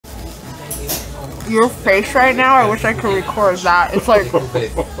Your face right now, I wish I could record that. It's like...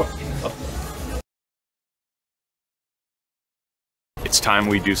 It's time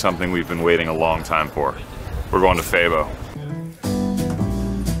we do something we've been waiting a long time for. We're going to FEBO.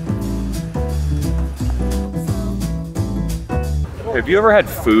 Have you ever had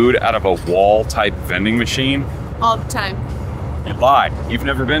food out of a wall-type vending machine? All the time. You lied. You've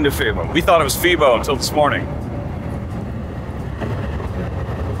never been to FEBO. We thought it was FEBO until this morning.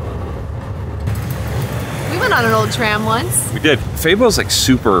 We went on an old tram once. We did. FEBO's like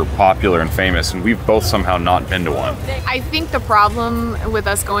super popular and famous, and we've both somehow not been to one. I think the problem with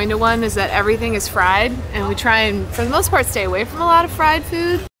us going to one is that everything is fried, and we try and, for the most part, stay away from a lot of fried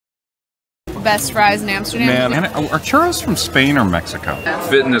food. Best fries in Amsterdam. Man, and are churros from Spain or Mexico?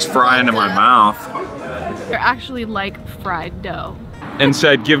 Fitting this fry into my mouth. They're actually like fried dough. And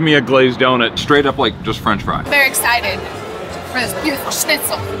said, give me a glazed donut, straight up like just French fries. Very excited for this beautiful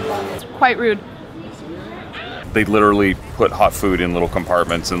schnitzel. It's quite rude. They literally put hot food in little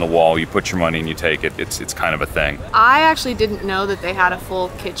compartments in the wall. You put your money and you take it. It's kind of a thing. I actually didn't know that they had a full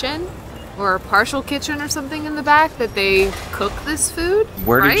kitchen or a partial kitchen or something in the back that they cook this food.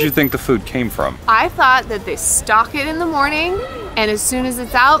 Where did you think the food came from? I thought that they stock it in the morning and as soon as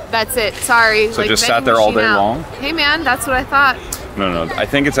it's out, that's it. Sorry. So it just sat there all day long? Hey man, that's what I thought. No, I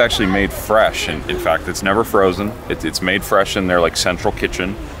think it's actually made fresh. And in fact, it's never frozen. It's made fresh in their like central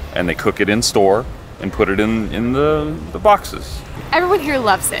kitchen, and they cook it in store and put it in the boxes. Everyone here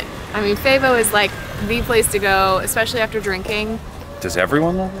loves it. I mean, FEBO is like the place to go, especially after drinking. Does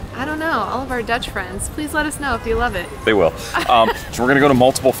everyone love it? I don't know. All of our Dutch friends, please let us know if you love it. They will. So we're gonna go to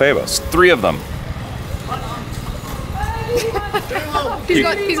multiple FEBOs. 3 of them. He's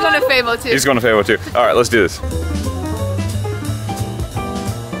going to FEBO too. He's going to FEBO too. All right, let's do this.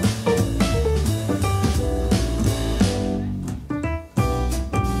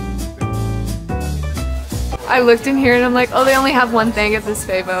 I looked in here and I'm like, oh, they only have one thing at this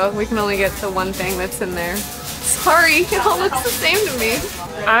FEBO. We can only get the one thing that's in there. Sorry, it all looks the same to me.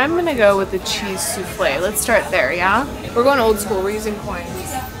 I'm gonna go with the cheese souffle. Let's start there, yeah? We're going old school, we're using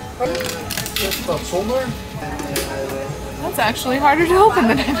coins. That's actually harder to open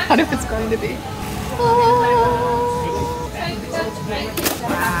than I thought it was going to be.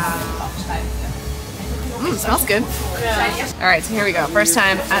 It smells good. All right, so here we go. First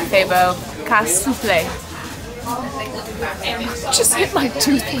time at FEBO, casse souffle. Just hit my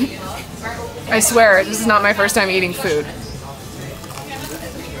tooth. I swear, this is not my first time eating food.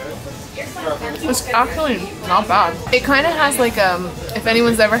 It's actually not bad. It kind of has like, if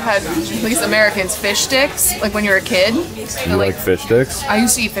anyone's ever had, at least Americans, fish sticks, like when you're a kid. You like fish sticks? I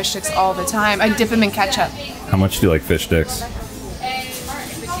used to eat fish sticks all the time. I dip them in ketchup. How much do you like fish sticks?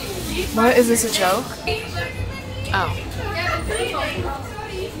 What, is this a joke? Oh.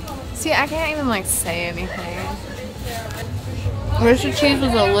 See, I can't even like say anything. Wish the cheese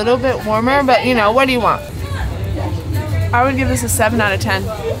was a little bit warmer, but you know, what do you want? I would give this a 7 out of 10.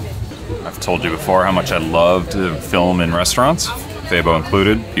 I've told you before how much I love to film in restaurants, FEBO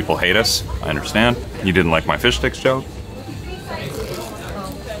included. People hate us, I understand. You didn't like my fish sticks joke?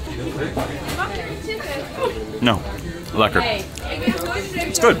 No, lekker.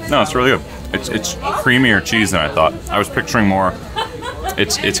 It's good, no, it's really good. It's creamier cheese than I thought. I was picturing more,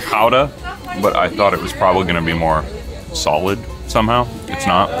 it's gouda, but I thought it was probably gonna be more solid somehow. It's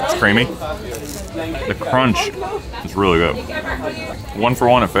not, it's creamy. The crunch is really good. 1 for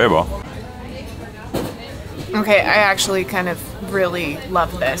 1 at FEBO. Okay, I actually kind of really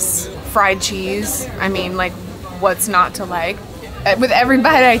love this. Fried cheese, I mean, like, what's not to like? With every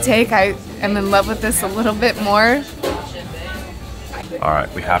bite I take, I am in love with this a little bit more. All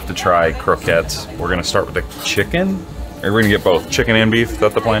right, we have to try croquettes. We're gonna start with the chicken. Or we're gonna get both, chicken and beef. Is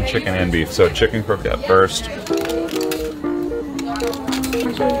that the plan? Chicken and beef. So chicken croquette first.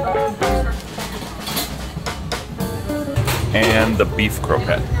 And the beef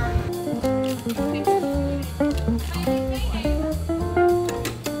croquette.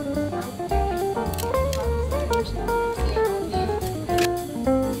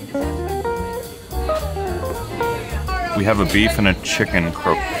 We have a beef and a chicken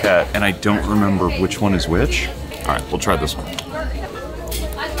croquette, and I don't remember which one is which. All right, we'll try this one.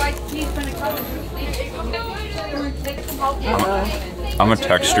 I'm a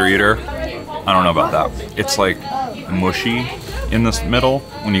texture eater. I don't know about that. It's like mushy in the middle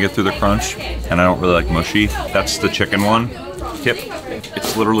when you get through the crunch, and I don't really like mushy. That's the chicken one. Hip.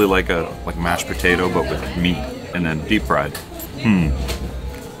 It's literally like a mashed potato, but with meat and then deep fried.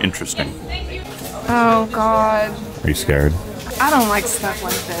 Interesting. Oh God. Are you scared? I don't like stuff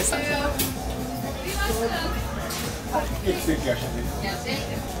like this.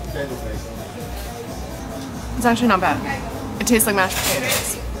 It's actually not bad. It tastes like mashed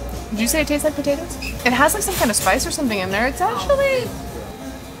potatoes. Did you say it tastes like potatoes? It has like some kind of spice or something in there. It's actually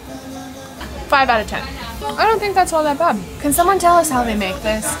 5 out of 10. I don't think that's all that bad. Can someone tell us how they make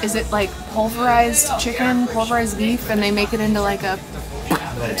this? Is it like pulverized chicken, pulverized beef, and they make it into like a...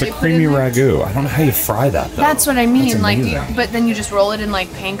 It's a creamy ragu. I don't know how you fry that though. That's what I mean. That's like, amazing. but then you just roll it in like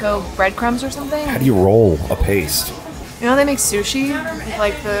panko breadcrumbs or something? How do you roll a paste? You know they make sushi?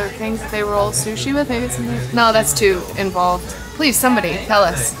 Like the things that they roll sushi with? Maybe it's something... No, that's too involved. Please, somebody, tell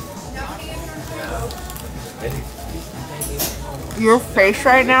us. Your face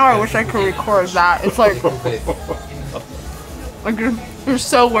right now, I wish I could record that. It's like you're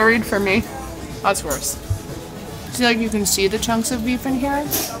so worried for me. That's worse. See, like you can see the chunks of beef in here.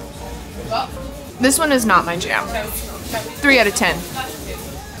 This one is not my jam. 3 out of 10.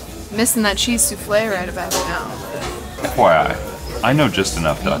 Missing that cheese souffle right about now. FYI, I know just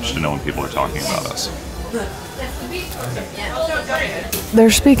enough Dutch to know when people are talking about us. They're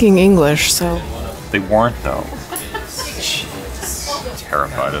speaking English, so... They weren't though.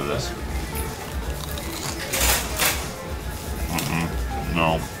 Terrified of this.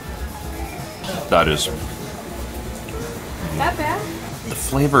 No. That is... That bad? The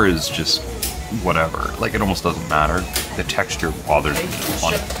flavor is just whatever. Like, it almost doesn't matter. The texture bothers me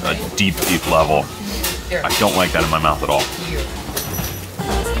on a deep, deep level. I don't like that in my mouth at all.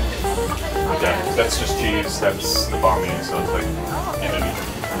 Yeah, that's just cheese. That's the bombing, so it's like Indonesian.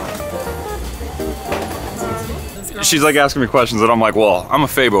 She's like asking me questions, and I'm like, well, I'm a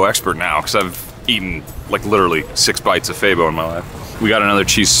FEBO expert now because I've eaten like literally 6 bites of FEBO in my life. We got another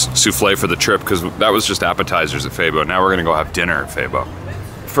cheese souffle for the trip because that was just appetizers at FEBO. Now we're gonna go have dinner at FEBO.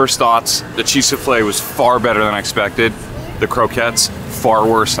 First thoughts, the cheese souffle was far better than I expected. The croquettes, far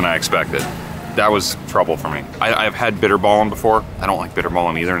worse than I expected. That was trouble for me. I've had bitterballen before. I don't like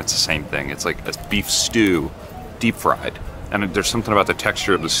bitterballen either, and it's the same thing. It's like a beef stew, deep fried. And there's something about the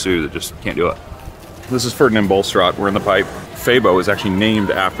texture of the stew that just can't do it. This is Ferdinand Bolstraat, we're in the pipe. FEBO is actually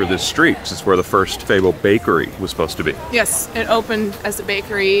named after this street. It's where the first FEBO bakery was supposed to be. Yes, it opened as a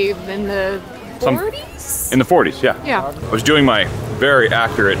bakery in the 40s? In the 40s, yeah. Yeah. I was doing my very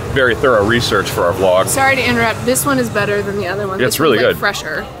accurate, very thorough research for our vlog. Sorry to interrupt. This one is better than the other one. Yeah, This it's really one's, like, good.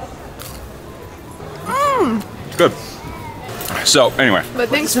 Fresher. It's good. So, anyway. But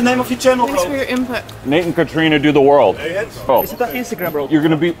thanks, What's the name of your channel, thanks for bro? your input. Nate and Katrina do the world. Oh, Is it on Instagram, bro? you're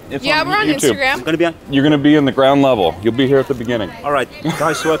gonna be, it's Yeah, we're on YouTube. Instagram. Gonna be on. You're gonna be in the ground level. You'll be here at the beginning. All right,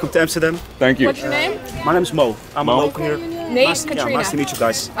 guys, welcome to Amsterdam. Thank you. What's your name? My name's Mo. I'm Mo? a local here. Nate Nice, Katrina. yeah, nice to meet you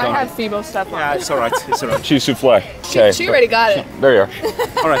guys. I have FEBO stuff on. Yeah, it's all right. It's all right. Cheese souffle. Okay. She already got it. There you are.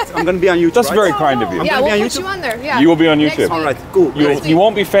 All right, I'm gonna be on YouTube. That's right? very kind of you. Yeah, gonna be we'll on put YouTube? you on there. Yeah. You will be on Next YouTube. week. All right, cool. You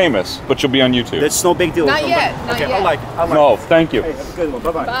won't be famous, but you'll be on YouTube. That's no big deal. Not yet, not okay, yet. I like it. I like No, it. thank you. Hey, have a good one.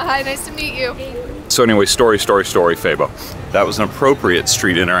 Bye-bye. Bye, nice to meet you. So anyway, story, FEBO. That was an appropriate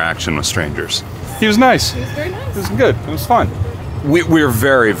street interaction with strangers. He was nice. It's very nice. It was good. It was fun. We're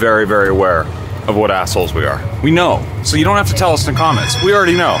very, very, very aware of what assholes we are. We know. So you don't have to tell us in the comments. We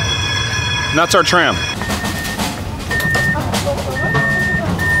already know. And that's our tram.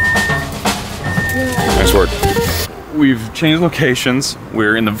 Nice work. We've changed locations.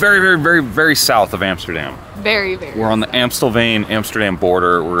 We're in the very, very, very, very south of Amsterdam. Very, very. We're on the Amstelveen-Amsterdam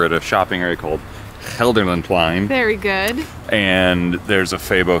border. We're at a shopping area called Gelderlandplein. Very good. And there's a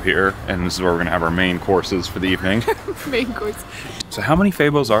FEBO here, and this is where we're gonna have our main courses for the evening. Main course. So how many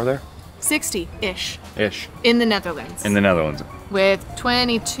FEBOs are there? 60-ish Ish. in the Netherlands. In the Netherlands. With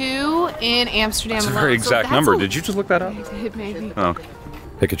 22 in Amsterdam That's a alone. very So exact that's number. a- Did you just look that up? Maybe. Oh, okay.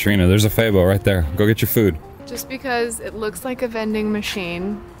 Hey Katrina, there's a FEBO right there. Go get your food. Just because it looks like a vending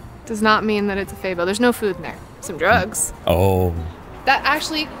machine does not mean that it's a FEBO. There's no food in there. Some drugs. Oh.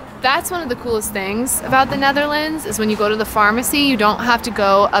 That's one of the coolest things about the Netherlands is when you go to the pharmacy, you don't have to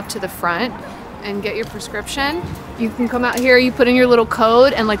go up to the front and get your prescription. You can come out here, you put in your little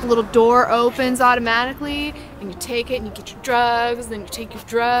code, and like the little door opens automatically, and you take it and you get your drugs, then you take your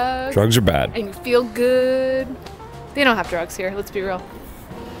drugs. Drugs are bad. And you feel good. They don't have drugs here, let's be real.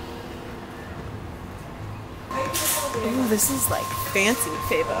 Ooh, this is like fancy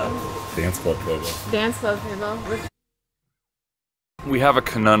FEBO. Dance club FEBO. Dance club FEBO. We have a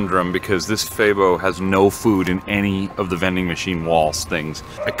conundrum because this FEBO has no food in any of the vending machine walls things.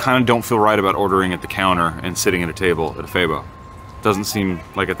 I kind of don't feel right about ordering at the counter and sitting at a table at a FEBO. Doesn't seem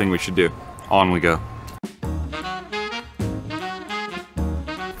like a thing we should do. On we go.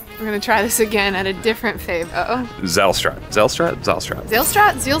 We're gonna try this again at a different FEBO. Zaalstraat. Zaalstraat? Zaalstraat.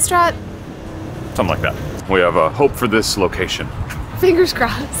 Zielstraat? Something like that. We have hope for this location. Fingers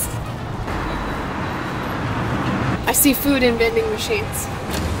crossed. I see food in vending machines.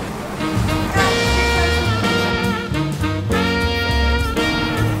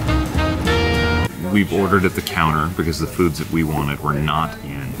 we've ordered at the counter because the foods that we wanted were not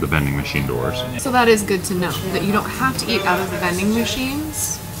in the vending machine doors. So that is good to know, that you don't have to eat out of the vending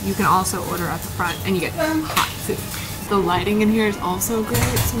machines. You can also order at the front and you get hot food. The lighting in here is also great,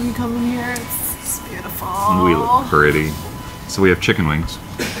 so when you come in here, it's beautiful. We look pretty. So we have chicken wings.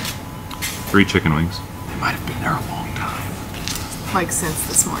 3 chicken wings. They might have been there a long time. Like since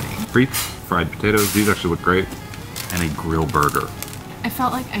this morning. Fried potatoes, these actually look great. And a grill burger. I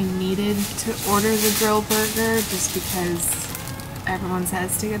felt like I needed to order the grill burger just because everyone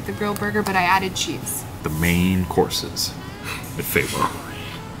says to get the grill burger, but I added cheese. The main courses at FEBO.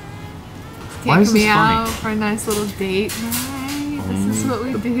 Take me out for a nice little date night. This is what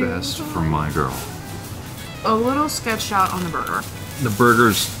we the do. Best for my girl. A little sketched out on the burger.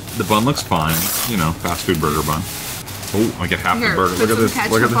 The bun looks fine. You know, fast food burger bun. Oh, I get half Here, the burger. put Look at some this.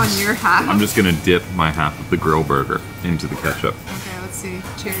 Look at ketchup this. on your half. I'm just gonna dip my half of the grill burger into the ketchup. Okay, let's see.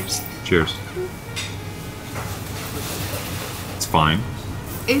 Cheers. Cheers. It's fine.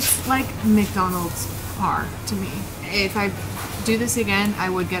 It's like McDonald's par to me. If I do this again, I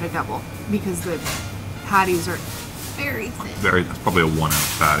would get a double because the patties are very thin. That's probably a 1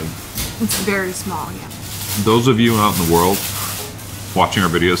 ounce patty. It's very small, yeah. Those of you out in the world watching our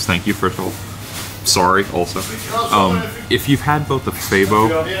videos, thank you first of all. Sorry also. If you've had both a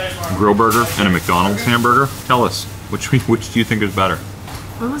FEBO grill burger and a McDonald's hamburger, tell us which do you think is better?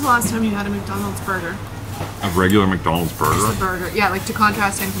 When was the last time you had a McDonald's burger? A regular McDonald's burger? Just a burger. Yeah, like to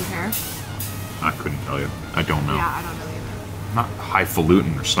contrast and compare. I couldn't tell you. I don't know. Yeah, I don't know either. I'm not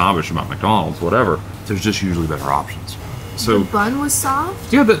highfalutin or snobbish about McDonald's, whatever. There's just usually better options. So The bun was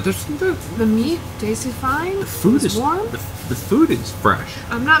soft. yeah, The meat tasted fine. the food It was is warm. the food is fresh.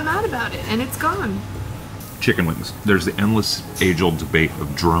 I'm not mad about it, and it's gone. Chicken wings. There's the endless age-old debate of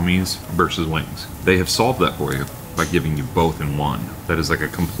drummies versus wings. They have solved that for you by giving you both in one. That is like a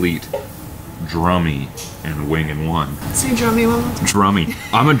complete drummy and wing in one. Say drummy one more time. Drummy.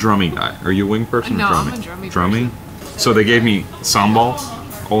 I'm a drummy guy. Are you a wing person No, or I'm drummy? a drummy Drummy? So they gave me sambal,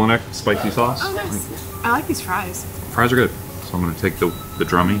 Olenek, spicy sauce. Oh, nice. I like these fries. Fries are good. So I'm gonna take the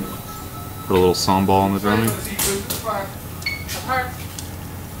drummy, put a little sambal on the drummy.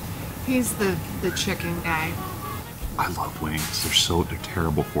 He's the chicken guy. I love wings. They're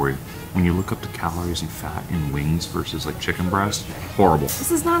terrible for you. When you look up the calories and fat in wings versus like chicken breast, horrible.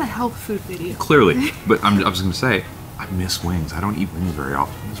 This is not a health food video. Clearly, but I was gonna say, I miss wings. I don't eat wings very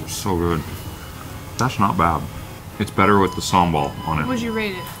often. These are so good. That's not bad. It's better with the sambal on it. Would you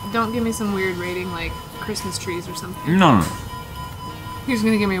rate it? Don't give me some weird rating like Christmas trees or something. No. He's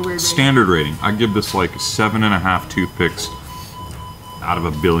gonna give me a weird rating. Standard rating. I give this like 7.5 toothpicks out of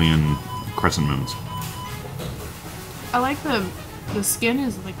a billion crescent moons. I like the skin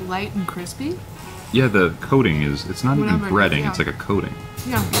is like light and crispy. Yeah, the coating it's not even Whatever, breading, yeah. it's like a coating.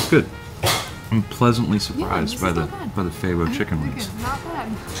 Yeah. It's good. I'm pleasantly Yeah, surprised this by is the not bad. FEBO chicken I think wings. it's not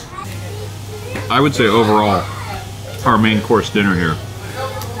bad. I would say overall, our main course dinner here,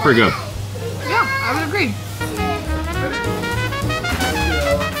 pretty good. Yeah, I would agree.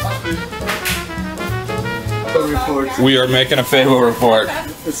 Report. We are making a FEBO report.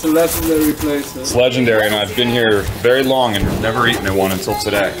 It's a legendary place. It's legendary, and I've been here very long and never eaten at one until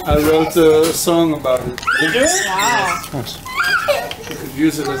today. I wrote a song about it. Did you? Wow. Nice. You could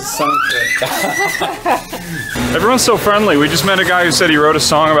use it as a soundtrack. Everyone's so friendly. We just met a guy who said he wrote a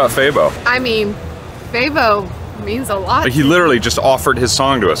song about FEBO. I mean, FEBO means a lot. Like, he literally just offered his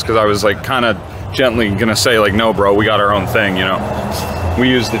song to us because I was like kind of gently gonna say like, no, bro, we got our own thing, you know. We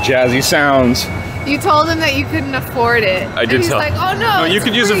use the jazzy sounds. You told him that you couldn't afford it. I did and he's tell- like, oh no, No, you it's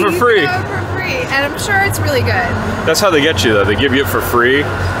could use it free. for You free. can have it for free. And I'm sure it's really good. That's how they get you though. They give you it for free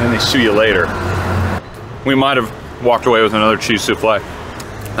and they sue you later. We might have walked away with another cheese souffle.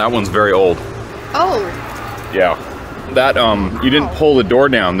 That one's very old. Oh, Yeah. That, you didn't pull the door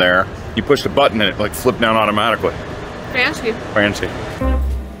down there. You pushed a button and it like flipped down automatically. fancy. Fancy.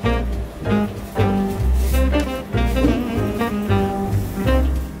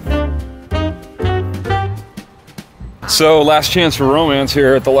 So, last chance for romance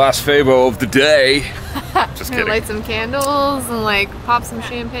here at the last FEBO of the day. Just Gonna kidding. light some candles and like pop some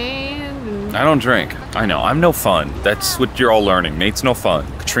champagne. And I don't drink. I know, I'm no fun. That's what you're all learning. Nate's no fun.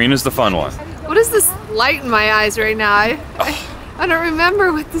 Katrina's the fun one. what is this light in my eyes right now? I don't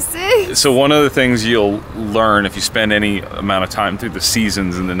remember what this is. So one of the things you'll learn if you spend any amount of time through the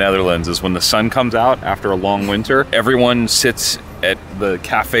seasons in the Netherlands is when the sun comes out after a long winter, everyone sits at the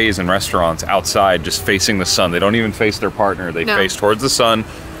cafes and restaurants outside just facing the sun. They don't even face their partner. They No. face towards the sun.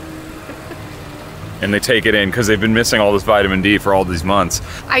 and they take it in because they've been missing all this vitamin D for all these months.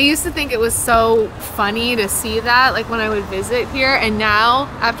 I used to think it was so funny to see that, like when I would visit here, and now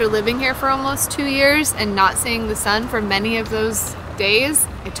after living here for almost 2 years and not seeing the sun for many of those days,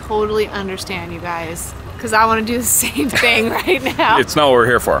 I totally understand, you guys, because I want to do the same thing right now. It's not what we're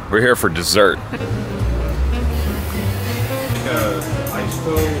here for. We're here for dessert.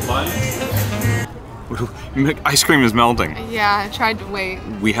 Ice cream is melting. Yeah, I tried to wait.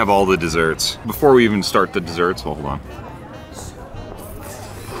 We have all the desserts. Before we even start the desserts, hold on.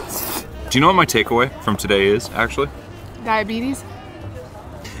 Do you know what my takeaway from today is, actually? Diabetes?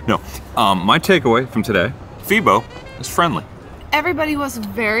 No. My takeaway from today, FEBO is friendly. Everybody was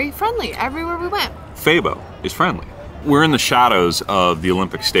very friendly everywhere we went. FEBO is friendly. We're in the shadows of the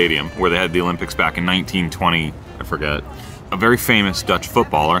Olympic Stadium, where they had the Olympics back in 1920, I forget. A very famous Dutch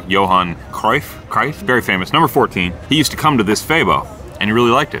footballer, Johan Cruyff, very famous, number 14. He used to come to this FEBO, and he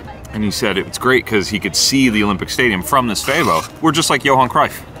really liked it. And he said it's great because he could see the Olympic Stadium from this FEBO. We're just like Johan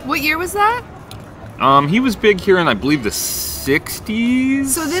Cruyff. What year was that? He was big here in, I believe, the 60s,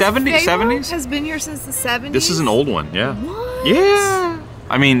 So this 70s, FEBO 70s? has been here since the 70s? This is an old one, yeah. What? Yeah.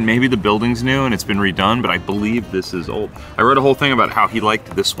 I mean, maybe the building's new and it's been redone, but I believe this is old. I read a whole thing about how he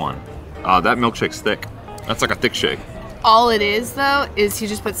liked this one. That milkshake's thick. That's like a thick shake. All it is, though, is he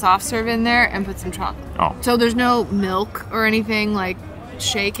just put soft serve in there and put some chocolate. Oh. So there's no milk or anything like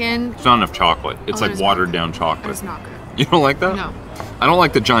shaken. It's not enough chocolate. It's Oh, like there's watered not. down chocolate. It's not good. You don't like that? No. I don't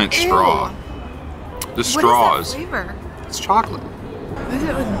like the giant Ew. straw. The straws. What is that flavor? It's chocolate. What is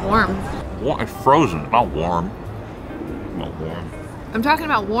it with warm? It's frozen, not warm. Not warm. I'm talking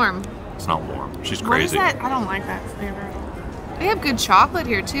about warm. It's not warm. She's What is crazy. that? I don't like that flavor. They have good chocolate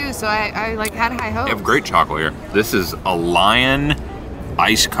here too, so I like had high hopes. They have great chocolate here. This is a Lion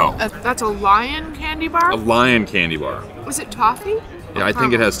Ice Co. That's a Lion candy bar? A Lion candy bar. Was it toffee? Yeah, I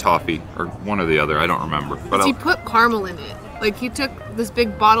think it has toffee, or one or the other. I don't remember. But He put caramel in it. Like he took this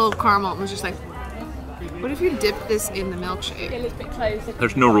big bottle of caramel and was just like, what if you dipped this in the milkshake?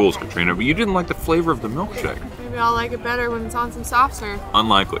 there's no rules, Katrina, but you didn't like the flavor of the milkshake. Maybe I'll like it better when it's on some soft serve.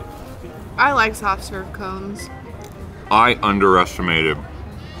 Unlikely. I like soft serve cones. I underestimated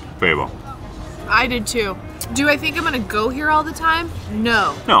FEBO. I did too. Do I think I'm gonna go here all the time?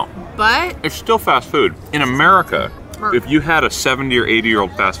 No. No, But it's still fast food. In America, if you had a 70 or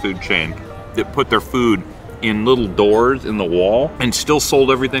 80-year-old fast food chain that put their food in little doors in the wall and still sold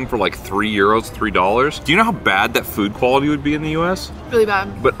everything for like €3, $3, do you know how bad that food quality would be in the US? really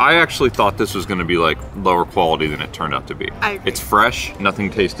bad. But I actually thought this was gonna be like lower quality than it turned out to be. I agree. It's fresh, nothing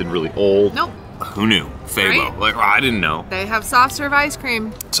tasted really old. Nope. Who knew? FEBO. Right? Like, I didn't know. They have soft serve ice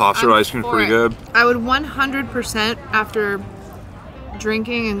cream. Soft serve I'm ice cream's for pretty it. good. I would 100% after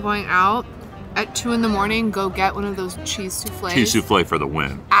drinking and going out at 2 in the morning go get one of those cheese souffles. Cheese souffle for the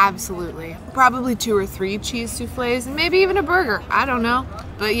win. Absolutely. Probably 2 or 3 cheese souffles and maybe even a burger. I don't know.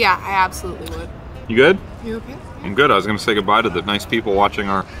 But yeah, I absolutely would. You good? You okay? I'm good. I was gonna say goodbye to the nice people watching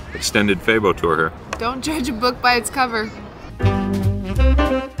our extended FEBO tour here. Don't judge a book by its cover.